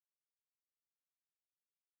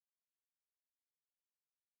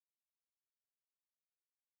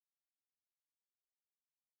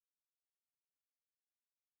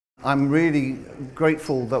I'm really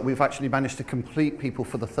grateful that we've actually managed to complete people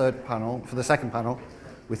for the second panel,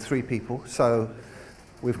 with 3 people. So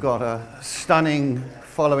we've got a stunning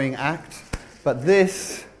following act, but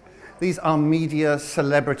these are media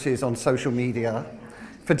celebrities on social media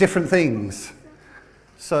for different things.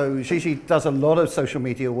 So Gigi does a lot of social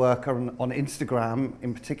media work on Instagram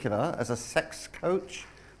in particular as a sex coach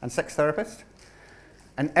and sex therapist.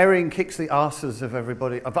 And Erin kicks the asses of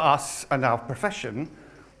everybody, of us and our profession,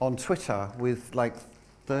 on Twitter with like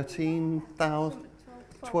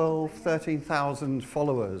 13,000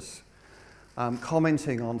 followers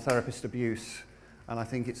commenting on therapist abuse. And I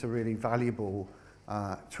think it's a really valuable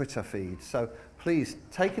Twitter feed. So please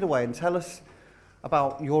take it away and tell us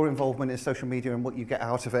about your involvement in social media and what you get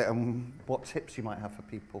out of it and what tips you might have for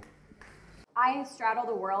people. I straddle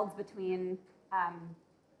the worlds between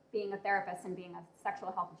being a therapist and being a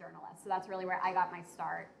sexual health journalist. So that's really where I got my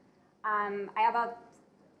start. I have a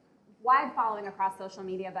wide following across social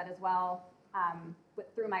media, but as well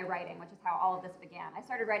through my writing, which is how all of this began. I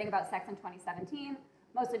started writing about sex in 2017,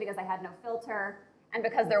 mostly because I had no filter and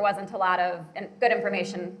because there wasn't a lot of good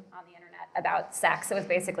information on the internet about sex. It was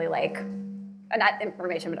basically like, not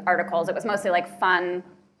information, but articles. It was mostly like fun.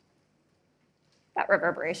 That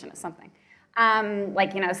reverberation is something.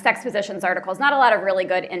 Like, sex positions articles, not a lot of really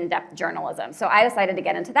good in-depth journalism. So I decided to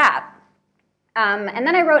get into that. And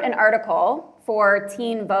then I wrote an article for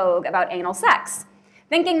Teen Vogue about anal sex,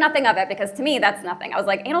 thinking nothing of it, because to me, that's nothing. I was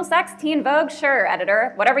like, anal sex, Teen Vogue? Sure,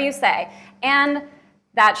 editor, whatever you say. And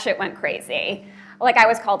that shit went crazy. Like, I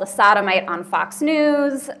was called a sodomite on Fox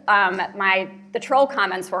News. The troll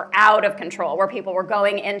comments were out of control, where people were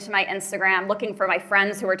going into my Instagram looking for my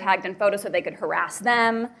friends who were tagged in photos so they could harass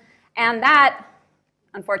them. And that,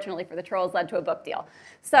 unfortunately for the trolls, led to a book deal.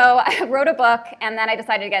 So I wrote a book, and then I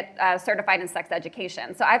decided to get certified in sex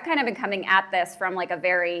education. So I've kind of been coming at this from like a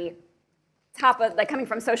very top of, like coming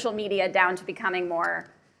from social media down to becoming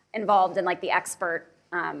more involved in like the expert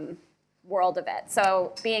world of it.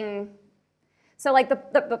 So like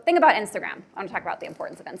the thing about Instagram, I want to talk about the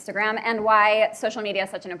importance of Instagram and why social media is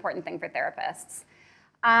such an important thing for therapists.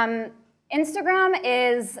 Instagram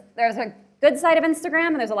there's a good side of Instagram,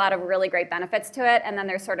 and there's a lot of really great benefits to it, and then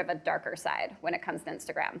there's sort of a darker side when it comes to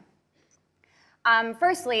Instagram.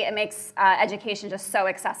 Firstly, it makes education just so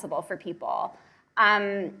accessible for people.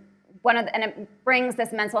 And it brings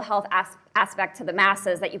this mental health aspect to the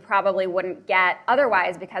masses that you probably wouldn't get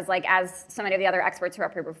otherwise, because like as so many of the other experts who were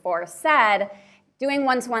up here before said, doing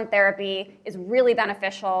one-to-one therapy is really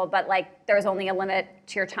beneficial, but like there's only a limit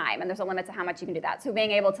to your time, and there's a limit to how much you can do that. So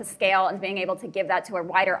being able to scale and being able to give that to a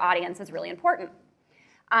wider audience is really important.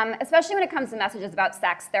 Especially when it comes to messages about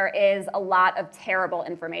sex, there is a lot of terrible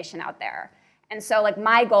information out there. And so like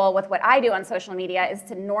my goal with what I do on social media is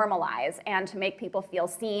to normalize and to make people feel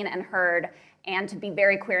seen and heard and to be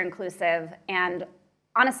very queer inclusive and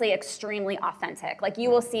honestly extremely authentic. Like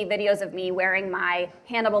you will see videos of me wearing my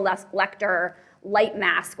Hannibal Lecter light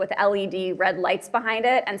mask with LED red lights behind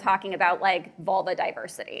it and talking about like vulva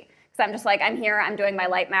diversity. Because I'm just like, I'm here, I'm doing my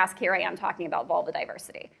light mask, here I am talking about vulva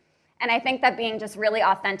diversity. And I think that being just really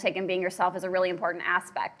authentic and being yourself is a really important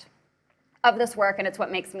aspect of this work, and it's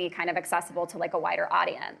what makes me kind of accessible to like a wider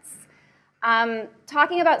audience.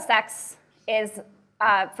 Talking about sex is,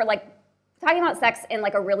 talking about sex in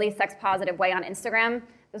like a really sex positive way on Instagram,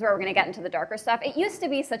 this is where we're gonna get into the darker stuff. It used to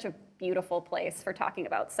be such a beautiful place for talking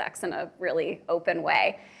about sex in a really open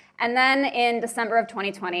way. And then in December of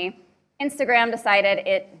 2020, Instagram decided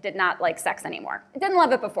it did not like sex anymore. It didn't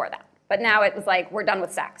love it before that, but now it was like, we're done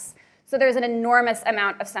with sex. So there's an enormous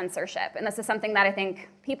amount of censorship. And this is something that I think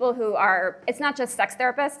people who are, it's not just sex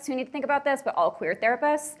therapists who need to think about this, but all queer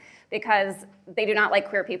therapists, because they do not like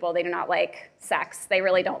queer people, they do not like sex. They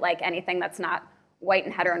really don't like anything that's not white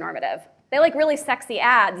and heteronormative. They like really sexy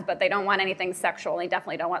ads, but they don't want anything sexual. They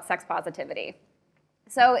definitely don't want sex positivity.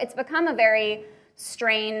 So it's become a very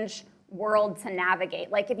strange world to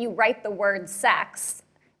navigate. Like if you write the word sex,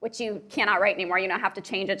 which you cannot write anymore, you now have to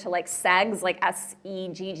change it to like segs, like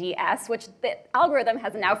S-E-G-G-S, which the algorithm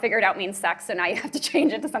has now figured out means sex, so now you have to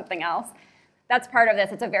change it to something else. That's part of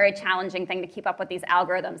this. It's a very challenging thing to keep up with these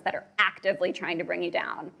algorithms that are actively trying to bring you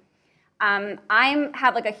down. I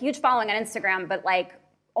have like a huge following on Instagram, but like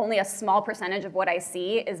only a small percentage of what I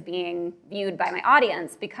see is being viewed by my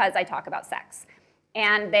audience because I talk about sex.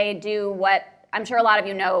 And they do what, I'm sure a lot of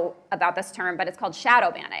you know about this term, but it's called shadow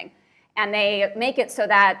banning. And they make it so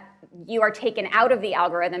that you are taken out of the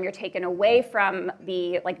algorithm, you're taken away from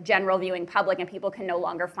the like general viewing public, and people can no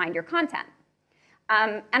longer find your content.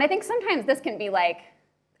 And I think sometimes this can be like,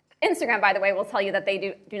 Instagram, by the way, will tell you that they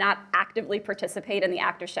do not actively participate in the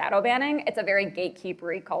act of shadow banning. It's a very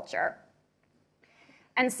gatekeepery culture.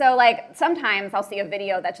 And so like sometimes I'll see a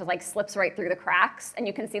video that just like slips right through the cracks, and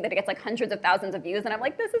you can see that it gets like hundreds of thousands of views, and I'm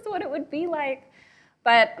like, this is what it would be like.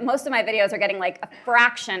 But most of my videos are getting like a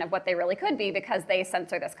fraction of what they really could be because they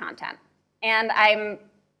censor this content. And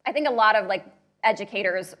I think a lot of like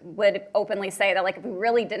educators would openly say that like if we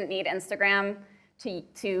really didn't need Instagram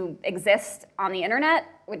to exist on the internet,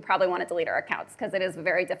 we'd probably want to delete our accounts because it is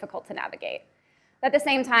very difficult to navigate. But at the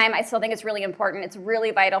same time, I still think it's really important. It's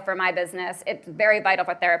really vital for my business. It's very vital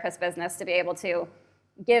for therapist business to be able to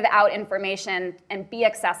give out information and be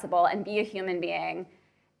accessible and be a human being.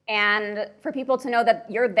 And for people to know that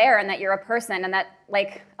you're there and that you're a person and that,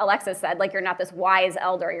 like Alexis said, like you're not this wise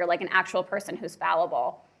elder, you're like an actual person who's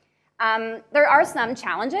fallible. There are some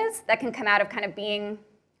challenges that can come out of kind of being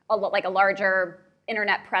like a larger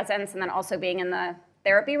internet presence and then also being in the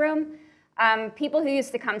therapy room. People who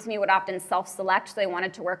used to come to me would often self-select, so they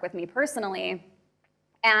wanted to work with me personally.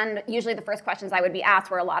 And usually the first questions I would be asked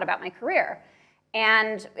were a lot about my career.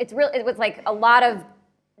 And it was like a lot of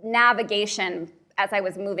navigation as I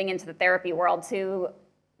was moving into the therapy world to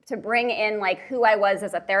bring in like who I was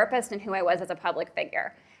as a therapist and who I was as a public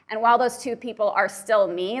figure. And while those two people are still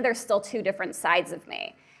me, they're still two different sides of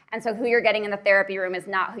me. And so who you're getting in the therapy room is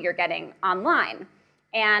not who you're getting online.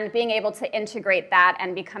 And being able to integrate that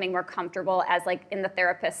and becoming more comfortable as like in the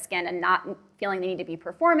therapist's skin and not feeling the need to be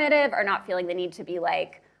performative or not feeling the need to be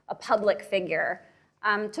like a public figure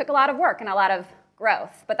took a lot of work and a lot of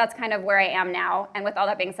growth. But that's kind of where I am now. And with all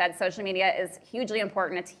that being said, social media is hugely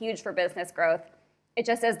important. It's huge for business growth. It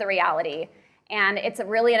just is the reality. And it's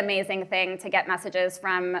really an amazing thing to get messages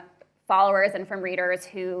from followers and from readers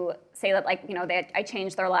who say that like, you know, I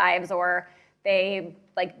changed their lives, or they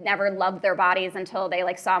like never loved their bodies until they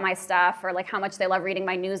like saw my stuff, or like how much they love reading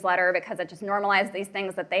my newsletter because it just normalized these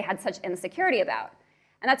things that they had such insecurity about.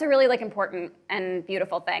 And that's a really like important and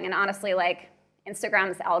beautiful thing. And honestly, like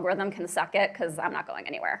Instagram's algorithm can suck it because I'm not going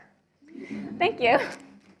anywhere. Thank you.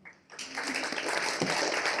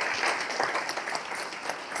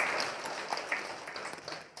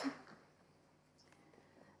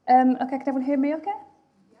 Okay, can everyone hear me okay?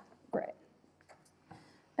 Yeah.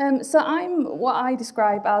 Great. So I'm what I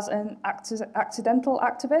describe as an accidental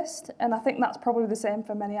activist, and I think that's probably the same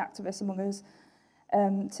for many activists among us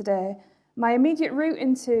today. My immediate route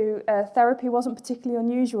into therapy wasn't particularly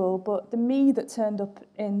unusual, but the me that turned up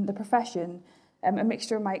in the profession, a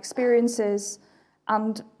mixture of my experiences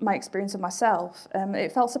and my experience of myself,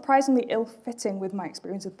 it felt surprisingly ill-fitting with my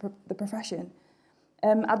experience of the profession.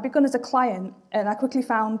 I'd begun as a client, and I quickly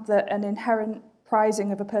found that an inherent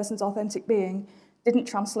prizing of a person's authentic being didn't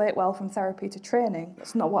translate well from therapy to training.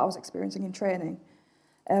 That's not what I was experiencing in training.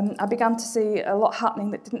 I began to see a lot happening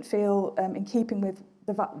that didn't feel in keeping with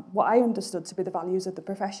what I understood to be the values of the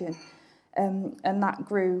profession, and that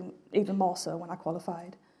grew even more so when I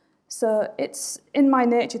qualified. So it's in my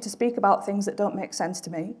nature to speak about things that don't make sense to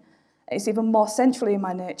me. It's even more centrally in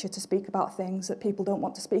my nature to speak about things that people don't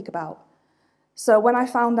want to speak about. So when I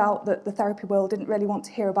found out that the therapy world didn't really want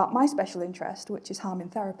to hear about my special interest, which is harm in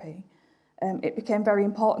therapy, it became very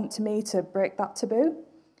important to me to break that taboo.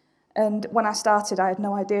 And when I started, I had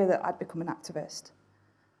no idea that I'd become an activist.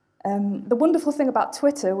 The wonderful thing about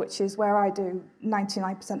Twitter, which is where I do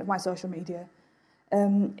 99% of my social media,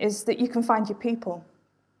 is that you can find your people.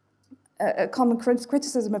 A common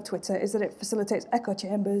criticism of Twitter is that it facilitates echo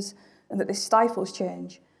chambers and that this stifles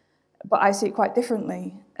change. But I see it quite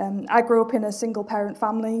differently. I grew up in a single-parent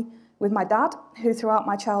family with my dad, who throughout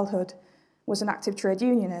my childhood was an active trade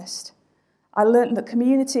unionist. I learned that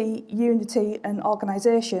community, unity, and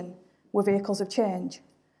organisation were vehicles of change.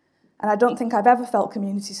 And I don't think I've ever felt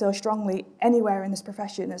community so strongly anywhere in this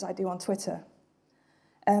profession as I do on Twitter.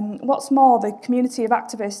 What's more, the community of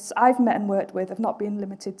activists I've met and worked with have not been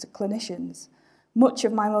limited to clinicians. Much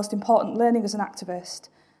of my most important learning as an activist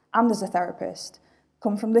and as a therapist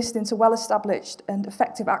come from listening to well-established and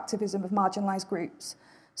effective activism of marginalised groups,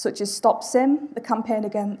 such as Stop Sim, the campaign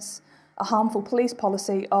against a harmful police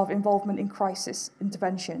policy of involvement in crisis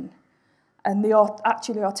intervention, and the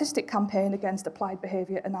Actually Autistic campaign against applied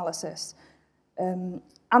behaviour analysis,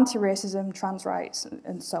 anti-racism, trans rights,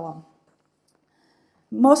 and so on.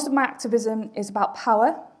 Most of my activism is about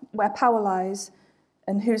power, where power lies,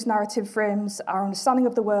 and whose narrative frames our understanding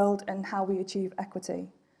of the world and how we achieve equity.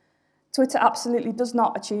 Twitter absolutely does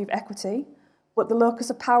not achieve equity, but the locus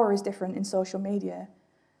of power is different in social media.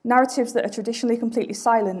 Narratives that are traditionally completely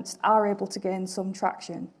silenced are able to gain some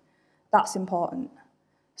traction. That's important.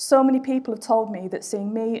 So many people have told me that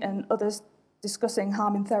seeing me and others discussing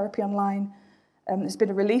harm in therapy online It's been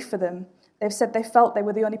a relief for them. They've said they felt they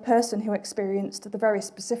were the only person who experienced the very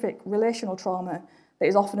specific relational trauma that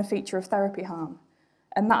is often a feature of therapy harm.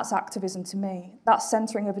 And that's activism to me. That's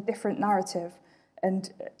centering of a different narrative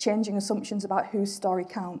and changing assumptions about whose story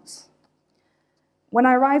counts. When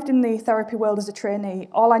I arrived in the therapy world as a trainee,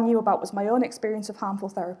 all I knew about was my own experience of harmful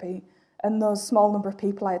therapy and those small number of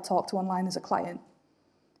people I had talked to online as a client.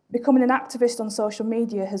 Becoming an activist on social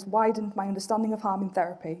media has widened my understanding of harm in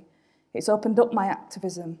therapy. It's opened up my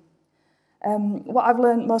activism. What I've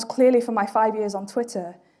learned most clearly from my 5 years on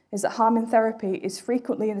Twitter is that harm in therapy is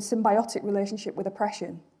frequently in a symbiotic relationship with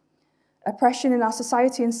oppression. Oppression in our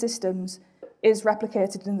society and systems is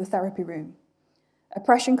replicated in the therapy room.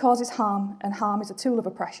 Oppression causes harm, and harm is a tool of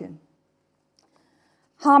oppression.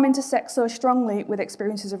 Harm intersects so strongly with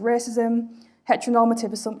experiences of racism,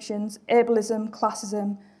 heteronormative assumptions, ableism,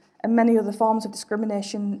 classism, and many other forms of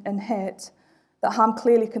discrimination and hate that harm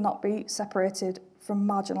clearly cannot be separated from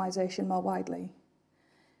marginalisation more widely.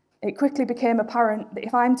 It quickly became apparent that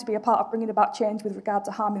if I'm to be a part of bringing about change with regard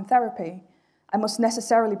to harm in therapy, I must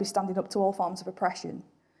necessarily be standing up to all forms of oppression.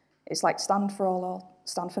 It's like stand for all or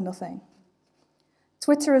stand for nothing.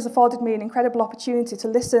 Twitter has afforded me an incredible opportunity to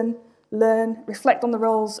listen, learn, reflect on the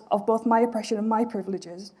roles of both my oppression and my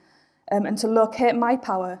privileges, and to locate my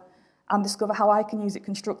power and discover how I can use it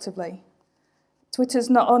constructively. Twitter's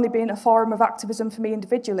not only been a forum of activism for me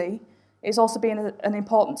individually, it's also been an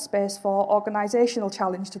important space for organisational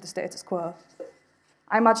challenge to the status quo.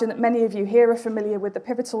 I imagine that many of you here are familiar with the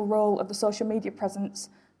pivotal role of the social media presence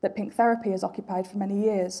that Pink Therapy has occupied for many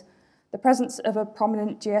years. The presence of a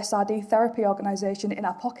prominent GSRD therapy organisation in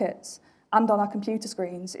our pockets and on our computer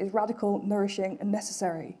screens is radical, nourishing and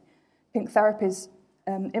necessary. Pink Therapy's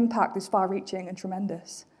impact is far-reaching and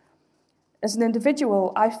tremendous. As an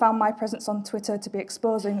individual, I found my presence on Twitter to be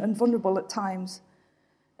exposing and vulnerable at times.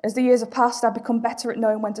 As the years have passed, I've become better at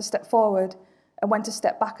knowing when to step forward and when to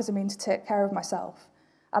step back as a means to take care of myself.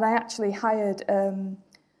 And I actually hired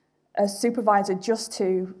a supervisor just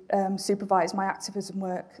to supervise my activism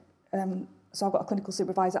work. So I've got a clinical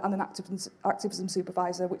supervisor and an activism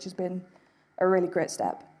supervisor, which has been a really great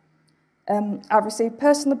step. I've received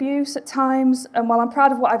personal abuse at times, and while I'm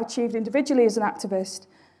proud of what I've achieved individually as an activist,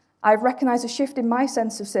 I've recognised a shift in my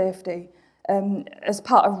sense of safety as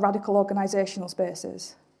part of radical organisational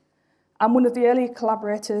spaces. I'm one of the early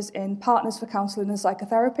collaborators in Partners for Counselling and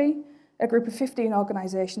Psychotherapy, a group of 15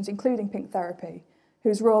 organisations, including Pink Therapy,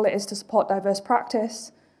 whose role it is to support diverse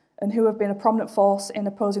practice and who have been a prominent force in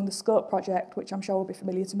opposing the Scope project, which I'm sure will be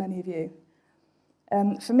familiar to many of you.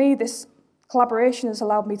 For me, this collaboration has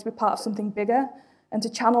allowed me to be part of something bigger and to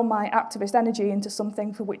channel my activist energy into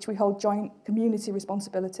something for which we hold joint community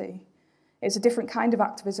responsibility. It's a different kind of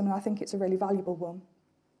activism, and I think it's a really valuable one.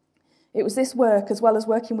 It was this work, as well as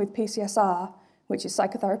working with PCSR, which is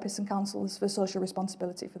Psychotherapists and Counsellors for Social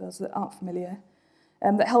Responsibility, for those that aren't familiar,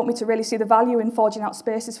 that helped me to really see the value in forging out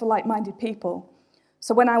spaces for like-minded people.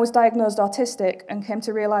 So when I was diagnosed autistic and came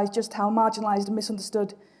to realise just how marginalised and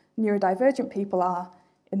misunderstood neurodivergent people are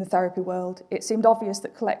in the therapy world, it seemed obvious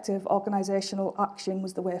that collective organisational action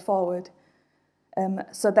was the way forward.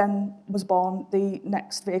 So then was born the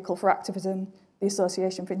next vehicle for activism, the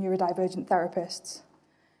Association for Neurodivergent Therapists.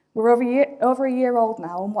 We're over a year old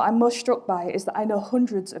now, and what I'm most struck by is that I know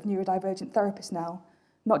hundreds of neurodivergent therapists now,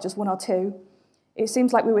 not just one or two. It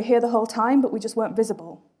seems like we were here the whole time, but we just weren't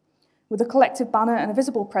visible. With a collective banner and a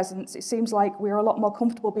visible presence, it seems like we are a lot more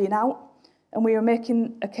comfortable being out, and we are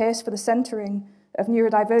making a case for the centering of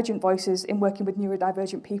neurodivergent voices in working with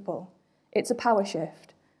neurodivergent people. It's a power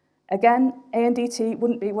shift. Again, ANDT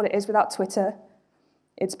wouldn't be what it is without Twitter.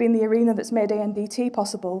 It's been the arena that's made ANDT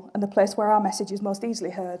possible and the place where our message is most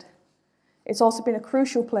easily heard. It's also been a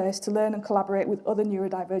crucial place to learn and collaborate with other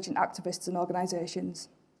neurodivergent activists and organisations.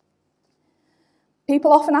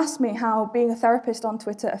 People often ask me how being a therapist on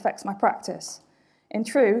Twitter affects my practice. In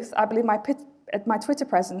truth, I believe my Twitter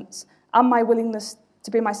presence and my willingness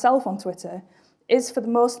to be myself on Twitter is for the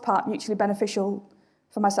most part mutually beneficial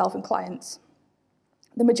for myself and clients.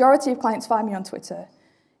 The majority of clients find me on Twitter.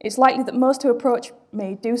 It's likely that most who approach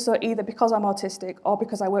me do so either because I'm autistic or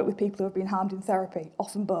because I work with people who have been harmed in therapy,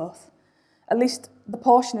 often both. At least the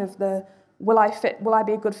portion of the will I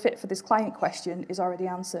be a good fit for this client question is already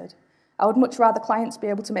answered. I would much rather clients be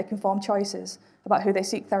able to make informed choices about who they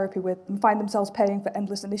seek therapy with than find themselves paying for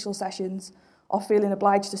endless initial sessions or feeling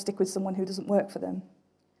obliged to stick with someone who doesn't work for them.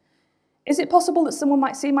 Is it possible that someone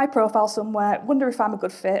might see my profile somewhere, wonder if I'm a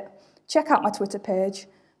good fit, check out my Twitter page,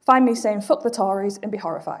 find me saying fuck the Tories and be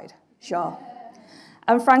horrified? Sure.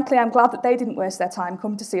 And frankly, I'm glad that they didn't waste their time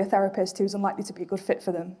coming to see a therapist who's unlikely to be a good fit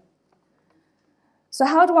for them. So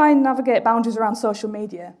how do I navigate boundaries around social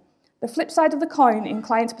media? The flip side of the coin in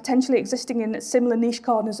clients potentially existing in similar niche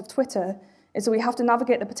corners of Twitter is that we have to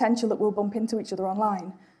navigate the potential that we'll bump into each other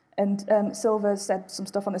online. And Silva said some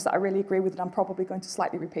stuff on this that I really agree with, and I'm probably going to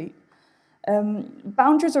slightly repeat.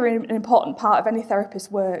 Boundaries are an important part of any therapist's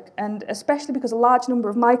work, and especially because a large number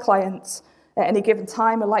of my clients at any given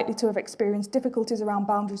time are likely to have experienced difficulties around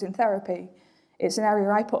boundaries in therapy, it's an area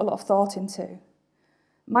I put a lot of thought into.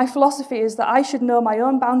 My philosophy is that I should know my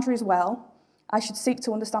own boundaries well. I should seek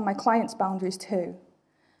to understand my clients' boundaries too.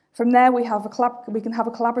 From there, we can have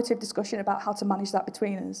a collaborative discussion about how to manage that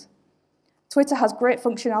between us. Twitter has great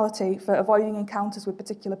functionality for avoiding encounters with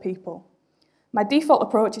particular people. My default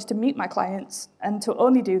approach is to meet my clients and to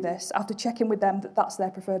only do this after checking with them that that's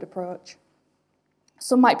their preferred approach.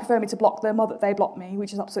 Some might prefer me to block them or that they block me,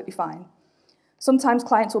 which is absolutely fine. Sometimes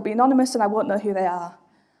clients will be anonymous and I won't know who they are.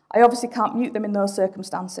 I obviously can't mute them in those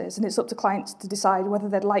circumstances, and it's up to clients to decide whether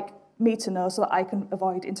they'd like me to know so that I can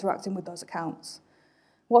avoid interacting with those accounts.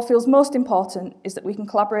 What feels most important is that we can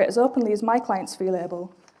collaborate as openly as my clients feel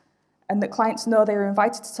able, and that clients know they are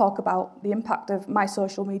invited to talk about the impact of my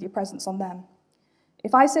social media presence on them.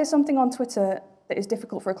 If I say something on Twitter that is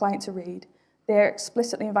difficult for a client to read, they are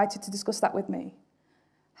explicitly invited to discuss that with me.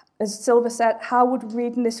 As Silva said, how would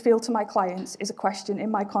reading this feel to my clients is a question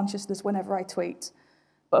in my consciousness whenever I tweet.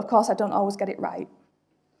 But of course, I don't always get it right.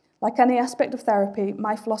 Like any aspect of therapy,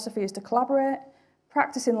 my philosophy is to collaborate,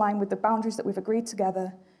 practice in line with the boundaries that we've agreed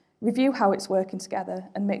together, review how it's working together,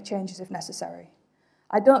 and make changes if necessary.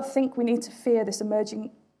 I don't think we need to fear this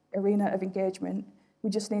emerging arena of engagement. We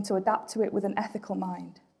just need to adapt to it with an ethical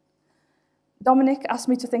mind. Dominic asked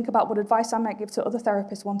me to think about what advice I might give to other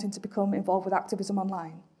therapists wanting to become involved with activism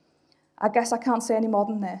online. I guess I can't say any more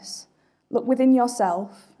than this. Look within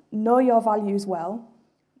yourself, know your values well,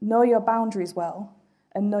 know your boundaries well,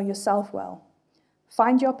 and know yourself well.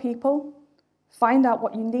 Find your people, find out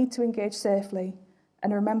what you need to engage safely,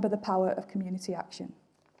 and remember the power of community action.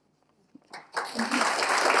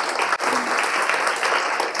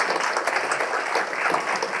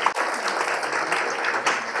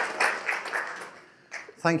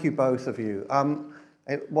 Thank you, both of you.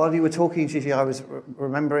 While you were talking, Gigi, I was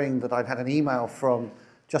remembering that I'd had an email from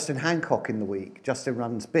Justin Hancock in the week. Justin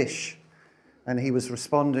runs Bish, and he was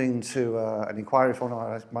responding to an inquiry from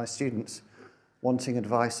one of my students wanting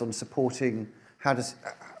advice on supporting, has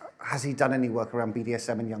he done any work around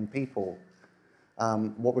BDSM in young people?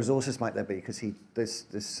 What resources might there be? Because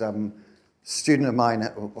this student of mine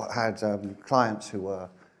had clients who were,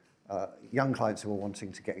 young clients who were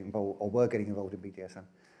wanting to get involved or were getting involved in BDSM.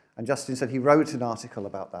 And Justin said he wrote an article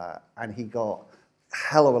about that and he got a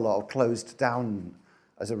hell of a lot of closed down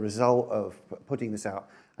as a result of putting this out.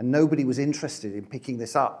 And nobody was interested in picking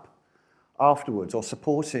this up afterwards or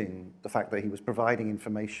supporting the fact that he was providing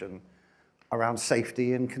information around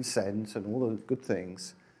safety and consent and all the good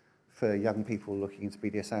things for young people looking into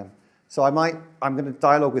BDSM. So I'm going to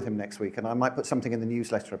dialogue with him next week, and I might put something in the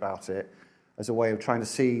newsletter about it as a way of trying to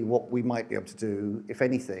see what we might be able to do, if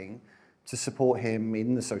anything, to support him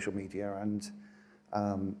in the social media, and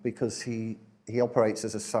because he operates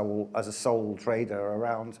as a sole trader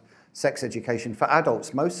around sex education for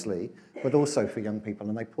adults mostly, but also for young people.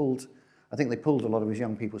 And I think they pulled a lot of his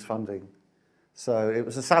young people's funding. So it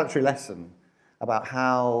was a salutary lesson about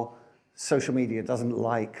how social media doesn't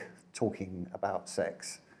like talking about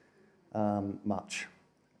sex much.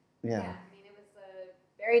 Yeah. I mean, it was a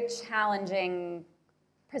very challenging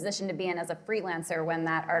position to be in as a freelancer when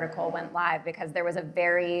that article went live, because there was a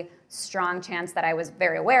very strong chance that I was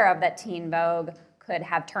very aware of that Teen Vogue could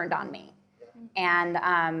have turned on me.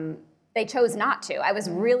 And they chose not to. I was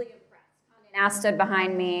really impressed. Condé Nast stood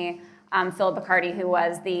behind me. Phil Bacardi, who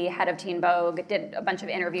was the head of Teen Vogue, did a bunch of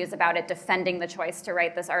interviews about it, defending the choice to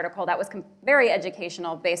write this article. That was very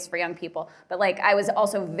educational, based for young people. But like, I was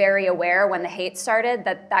also very aware when the hate started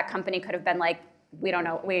that company could have been like, we don't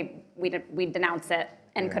know, we denounce it,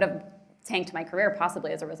 and could have tanked my career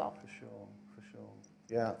possibly as a result. For sure.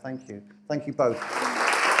 Yeah, thank you. Thank you both.